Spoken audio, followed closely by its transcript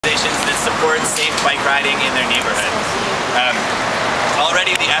support safe bike riding in their neighborhood.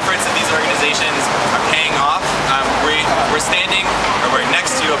 Already the efforts of these organizations are paying off. We're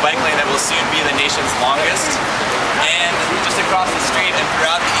next to a bike lane that will soon be the nation's longest. And just across the street and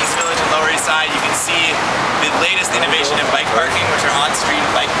throughout the East Village and Lower East Side, you can see the latest innovation in bike parking, which are on-street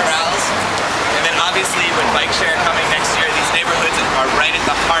bike corrals. And then obviously with bike share coming next year, these neighborhoods are right at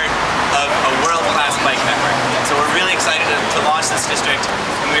the heart of a world-class bike network. So we're really excited to launch this district,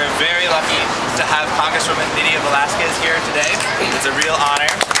 and we are very lucky to have Congresswoman Nydia Velázquez here today. It's a real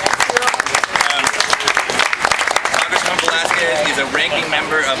honor. Congresswoman Velázquez is a ranking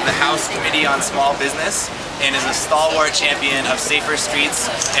member of the House Committee on Small Business and is a stalwart champion of safer streets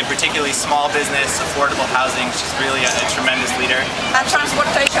and particularly small business, affordable housing. She's really a tremendous leader. And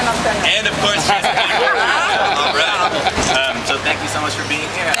transportation alternative. And of course, transportation. All right. So thank you so much for being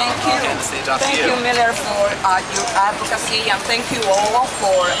here. Thank you. I'll hand the stage off to you. Thank you, Miller, for your advocacy, and thank you all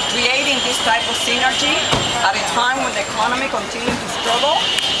for creating this type of synergy at a time when the economy continues to struggle.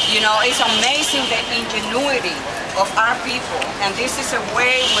 You know, it's amazing the ingenuity of our people, and this is a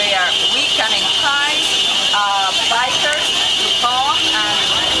way where we can entice bikers to come and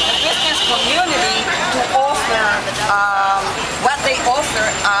the business community to offer what they offer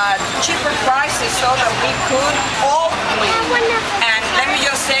at cheaper prices so that we could all win. And let me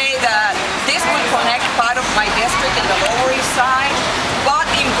just say that this will connect part of my district in the Lower East Side, but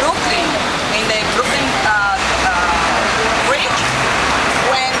in Brooklyn, in the Brooklyn Bridge,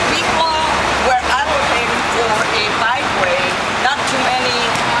 when people were advocating for a bikeway, not too many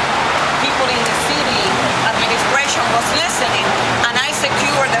people in the city administration was listening, and I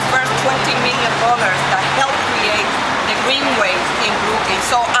secured the first $20 million that helped create the Greenway in Brooklyn.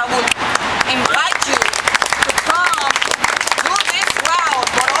 So I will invite you to come do this route,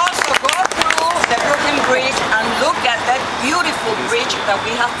 but also go through the Brooklyn Bridge and look at that beautiful bridge that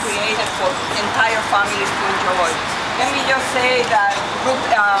we have created for entire families to enjoy. Let me just say that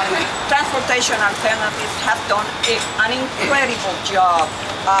transportation alternatives have done an incredible job.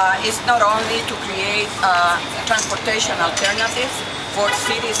 It's not only to create transportation alternatives for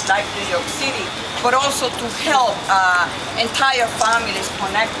cities like New York City, but also to help entire families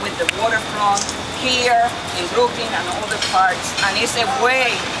connect with the waterfront here in Brooklyn and other parts. And it's a way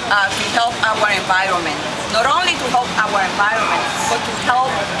to help our environment. Not only to help our environment, but to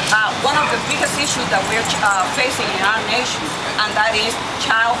help one of the biggest issues that we're facing in our nation, and that is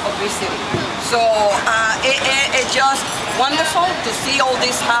child obesity. So it's just wonderful to see all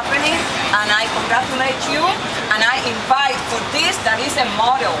this happening, and I congratulate you, and I invite for this, that is a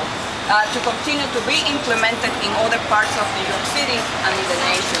model to continue to be implemented in other parts of New York City and in the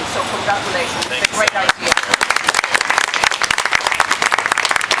nation. So congratulations, it's a great idea.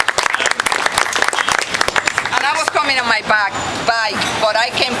 And I was coming on my bike, but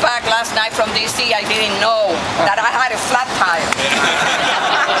I came back last night from DC, I didn't know that I had a flat tire.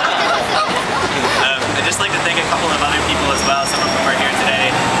 I'd just like to thank a couple of other people as well, some of whom are here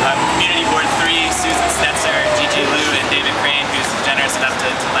today. Community Board 3, Susan Stetzer, Gigi Liu, and David Crane, who's generous enough to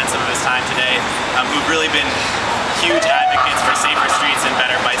lend some of his time today, who've really been huge advocates for safer streets and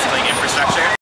better bicycling infrastructure.